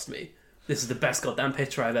 "Trust me. This is the best goddamn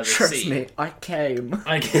pitcher I've ever seen. Trust me, I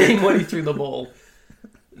came when he threw the ball."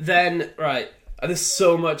 Then, right, there's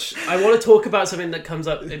so much. I want to talk about something that comes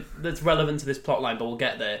up that's relevant to this plotline, but we'll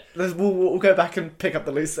get there. We'll go back and pick up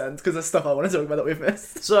the loose ends, because there's stuff I want to talk about that we've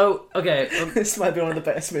missed. So, okay. This might be one of the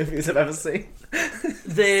best movies I've ever seen.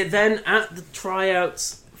 They're then at the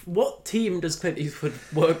tryouts. What team does Clint Eastwood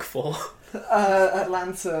work for?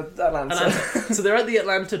 Atlanta. So they're at the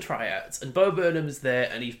Atlanta tryouts, and Bo Burnham's there,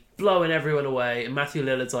 and he's blowing everyone away, and Matthew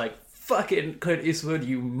Lillard's like, "Fucking Clint Eastwood,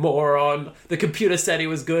 you moron. The computer said he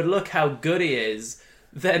was good. Look how good he is."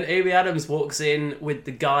 Then Amy Adams walks in with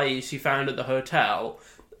the guy she found at the hotel,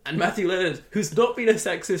 and Matthew Lillard, who's not been a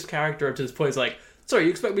sexist character up to this point, is like, "Sorry, you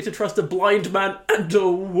expect me to trust a blind man and a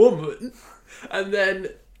woman?" And then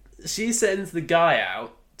she sends the guy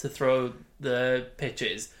out to throw the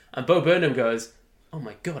pitches, and Bo Burnham goes, "Oh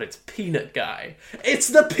my god, it's Peanut Guy. It's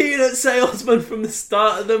the peanut salesman from the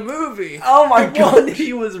start of the movie." Oh my god,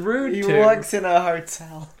 he was rude he to. He works in a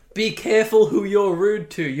hotel. Be careful who you're rude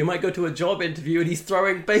to. You might go to a job interview and he's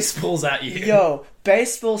throwing baseballs at you. Yo,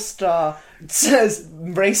 baseball star says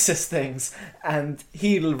racist things and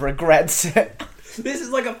he regrets it. This is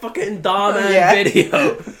like a fucking Darman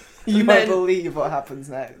video. You might believe what happens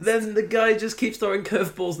next. Then the guy just keeps throwing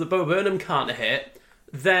curveballs that Bo Burnham can't hit.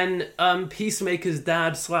 Then Peacemaker's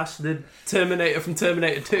dad / the Terminator from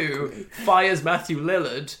Terminator 2 fires Matthew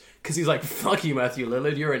Lillard because he's like, "Fuck you, Matthew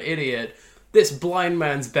Lillard, you're an idiot. This blind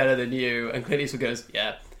man's better than you." And Clint Eastwood goes,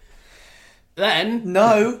 "Yeah." Then...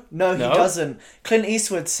 No, he doesn't. Clint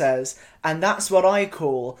Eastwood says, "And that's what I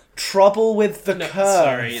call trouble with the curve."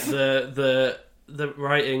 Sorry, the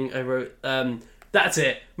writing I wrote... that's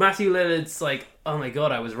it. Matthew Lillard's like, "Oh my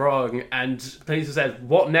god, I was wrong." And Clint Eastwood says,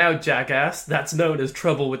 "What now, jackass? That's known as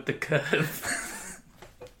trouble with the curve."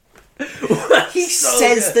 He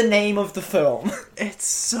says the name of the film. It's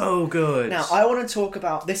so good. Now, I want to talk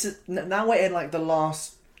about... Now we're in, like, the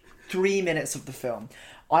last 3 minutes of the film.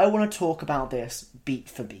 I want to talk about this beat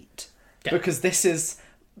for beat. Yeah. Because this is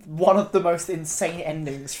one of the most insane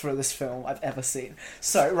endings for this film I've ever seen.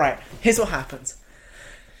 So, right, here's what happens.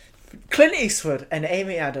 Clint Eastwood and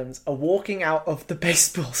Amy Adams are walking out of the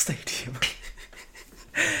baseball stadium.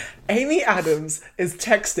 Amy Adams is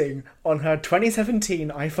texting on her 2017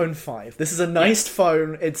 iPhone 5. This is a nice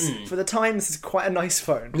phone. It's for the time, this is quite a nice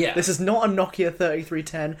phone. Yeah. This is not a Nokia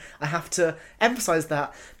 3310. I have to emphasize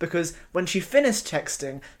that because when she finished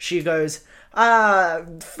texting, she goes,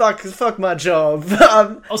 fuck my job.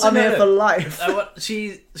 I'm here for life.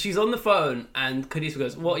 She's on the phone and Clint Eastwood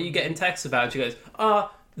goes, "What are you getting texts about?" And she goes,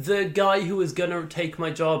 "The guy who was going to take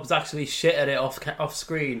my job is actually shit at it off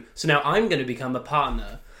screen. So now I'm going to become a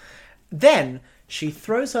partner." Then she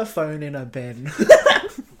throws her phone in a bin.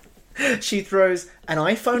 She throws an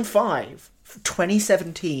iPhone 5,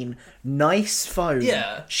 2017, nice phone.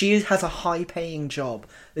 Yeah. She has a high-paying job.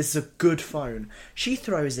 This is a good phone. She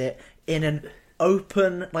throws it in an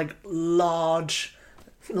open, like, large,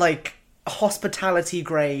 like,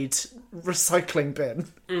 hospitality-grade recycling bin.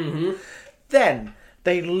 Mm-hmm. Then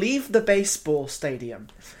they leave the baseball stadium.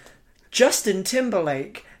 Justin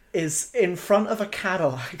Timberlake is in front of a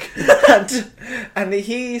Cadillac, and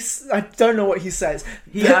I don't know what he says.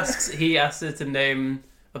 He asks her to name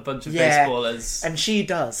a bunch of baseballers, and she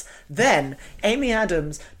does. Then Amy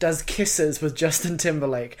Adams does kisses with Justin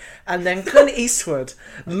Timberlake, and then Clint Eastwood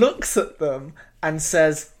looks at them and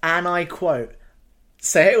says, and I quote,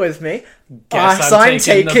 say it with me, "Guess I'm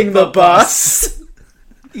taking the bus."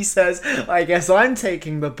 He says, "I guess I'm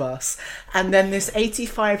taking the bus." And then this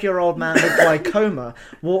 85-year-old man with glaucoma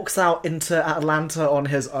walks out into Atlanta on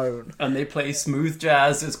his own. And they play smooth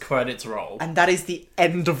jazz as credits roll. And that is the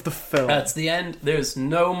end of the film. That's the end. There's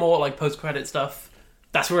no more like post-credit stuff.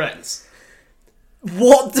 That's where it ends.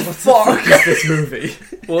 What the fuck is this movie?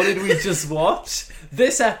 What did we just watch?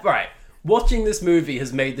 Right. Watching this movie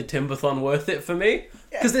has made the Timberthon worth it for me.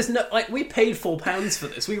 Because there's no, like, we paid £4 for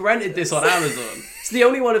this. We rented this on Amazon. It's the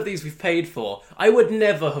only one of these we've paid for. I would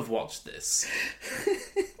never have watched this.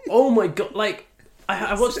 Oh my god, like,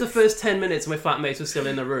 I watched the first 10 minutes and my flatmates were still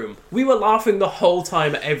in the room. We were laughing the whole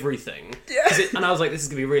time at everything. And I was like, this is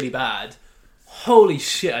going to be really bad. Holy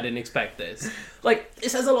shit, I didn't expect this. Like, it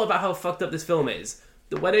says a lot about how fucked up this film is.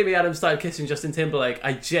 That when Amy Adams started kissing Justin Timberlake,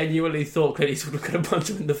 I genuinely thought Clint Eastwood was going to punch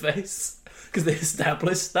him in the face. Because they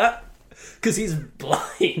established that. Because he's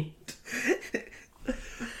blind.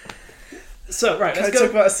 So, right, let's go. Can I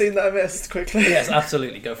talk about a scene that I missed quickly? Yes,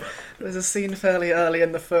 absolutely, go for it. There's a scene fairly early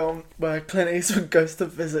in the film where Clint Eastwood goes to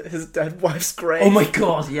visit his dead wife's grave. Oh my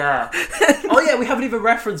god, yeah. Oh yeah, we haven't even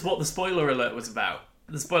referenced what the spoiler alert was about.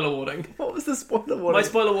 The spoiler warning. What was the spoiler warning? My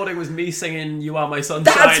spoiler warning was me singing "You Are My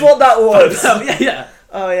Sunshine." That's what that was! Yeah.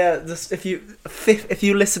 Oh yeah, if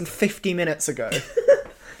you listened 50 minutes ago,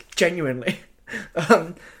 genuinely,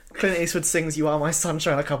 Clint Eastwood sings "You Are My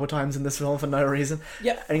Sunshine" a couple times in this film for no reason.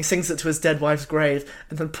 Yeah. And he sings it to his dead wife's grave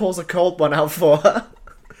and then pours a cold one out for her.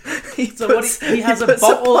 He has a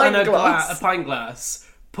bottle and a pint glass,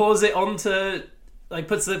 pours it onto, like,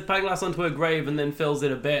 puts the pint glass onto her grave and then fills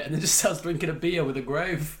it a bit and then just starts drinking a beer with a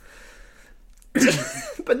grave.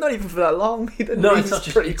 But not even for that long. He didn't. No, it's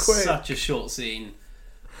such a short scene.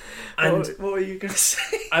 And what were you going to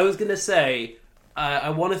say? I was going to say, I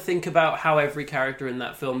want to think about how every character in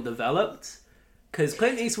that film developed, because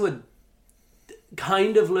Clint Eastwood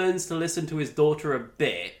kind of learns to listen to his daughter a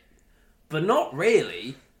bit, but not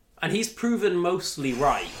really. And he's proven mostly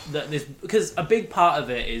right that this, because a big part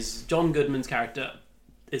of it is John Goodman's character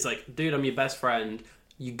is like, dude, I'm your best friend.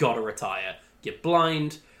 You gotta retire. You're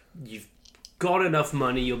blind. You've got enough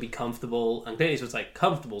money. You'll be comfortable. And Clint Eastwood's like,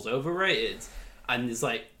 comfortable's overrated. And it's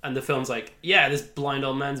like, and the film's like, yeah, this blind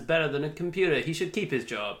old man's better than a computer. He should keep his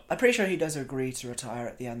job. I'm pretty sure he does agree to retire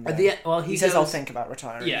at the end. At the end, well, he says, goes, "I'll think about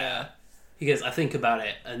retiring." Yeah. He goes, "I think about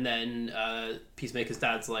it," and then Peacemaker's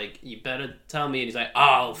dad's like, "You better tell me," and he's like,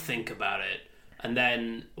 "I'll think about it." And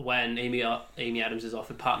then when Amy Adams is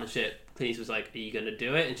offered partnership, Clint Eastwood's like, "Are you gonna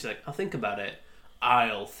do it?" And she's like, "I'll think about it."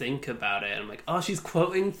 "I'll think about it." And I'm like, oh, she's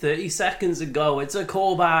quoting 30 seconds ago. It's a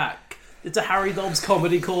callback. It's a Harry Dobbs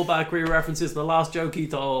comedy callback where he references the last joke he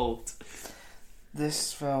told.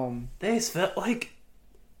 This film, like,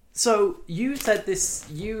 so you said this.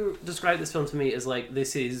 You described this film to me as like,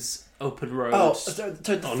 this is open road. Oh, so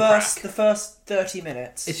the first 30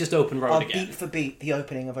 minutes. It's just open road again. Beat for beat, the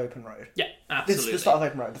opening of Open Road. Yeah, absolutely. This is the start of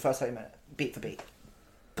Open Road. The first 30 minutes, beat for beat.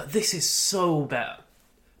 But this is so better.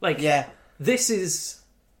 Like, yeah, this is.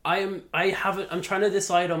 I'm trying to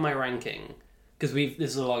decide on my ranking because this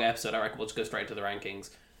is a long episode. I reckon we'll just go straight to the rankings.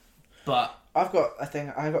 But I've got a thing.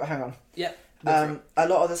 Hang on. Yeah. A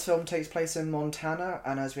lot of this film takes place in Montana,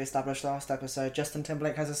 and as we established last episode, Justin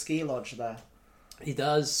Timberlake has a ski lodge there. He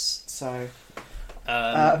does. So,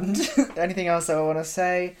 anything else I want to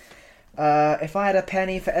say? If I had a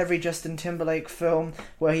penny for every Justin Timberlake film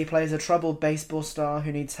where he plays a troubled baseball star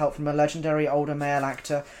who needs help from a legendary older male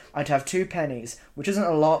actor, I'd have 2 pennies, which isn't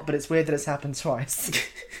a lot, but it's weird that it's happened twice.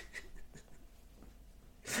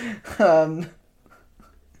 Yeah,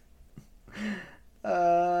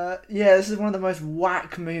 this is one of the most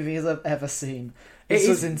whack movies I've ever seen. This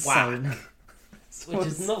was insane. Whack. Which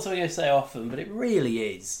is not something I say often, but it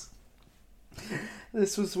really is.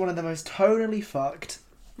 This was one of the most tonally fucked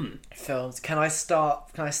films. Can I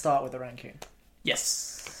start with the ranking?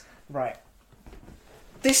 Yes. Right.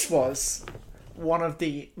 This was one of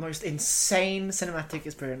the most insane cinematic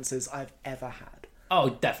experiences I've ever had. Oh,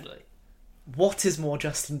 definitely. What is more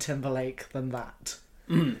Justin Timberlake than that?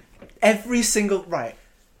 Mm. Every single... Right.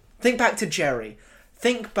 Think back to Jerry.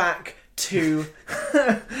 Think back to...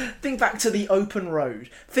 think back to The Open Road.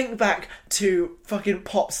 Think back to fucking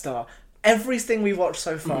Popstar. Everything we've watched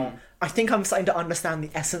so far, I think I'm starting to understand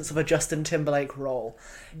the essence of a Justin Timberlake role.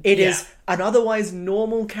 It is an otherwise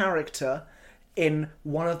normal character in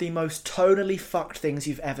one of the most tonally fucked things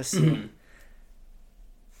you've ever seen.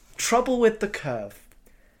 Trouble with the Curve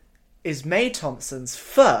is Mae Thompson's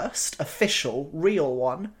first official, real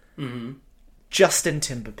one, Justin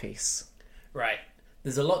Timber piece. Right.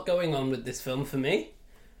 There's a lot going on with this film for me.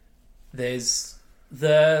 There's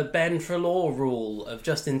the Ben for Law rule of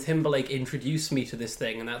Justin Timberlake introduced me to this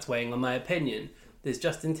thing, and that's weighing on my opinion. There's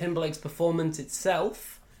Justin Timberlake's performance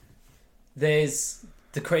itself. There's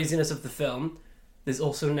the craziness of the film. There's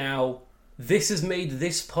also now, this has made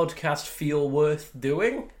this podcast feel worth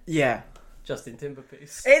doing. Yeah. Justin Timber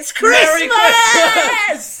piece. It's Christmas! Merry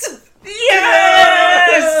Christmas!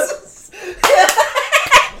 Yes!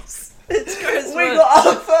 It's Christmas! We got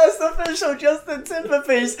our first official Justin Timber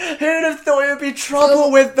piece. Who'd have thought it would be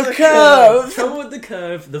Trouble with the Curve? Trouble with the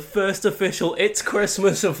Curve, the first official It's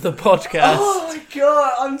Christmas of the podcast. Oh my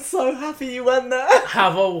god, I'm so happy you went there.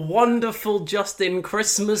 Have a wonderful Justin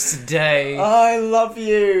Christmas day. I love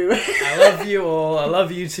you. I love you all. I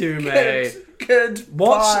love you too, May. Good.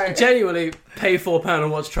 Watch, genuinely, pay £4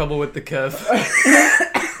 and watch Trouble with the Curve.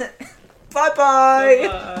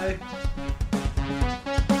 Bye-bye. Bye.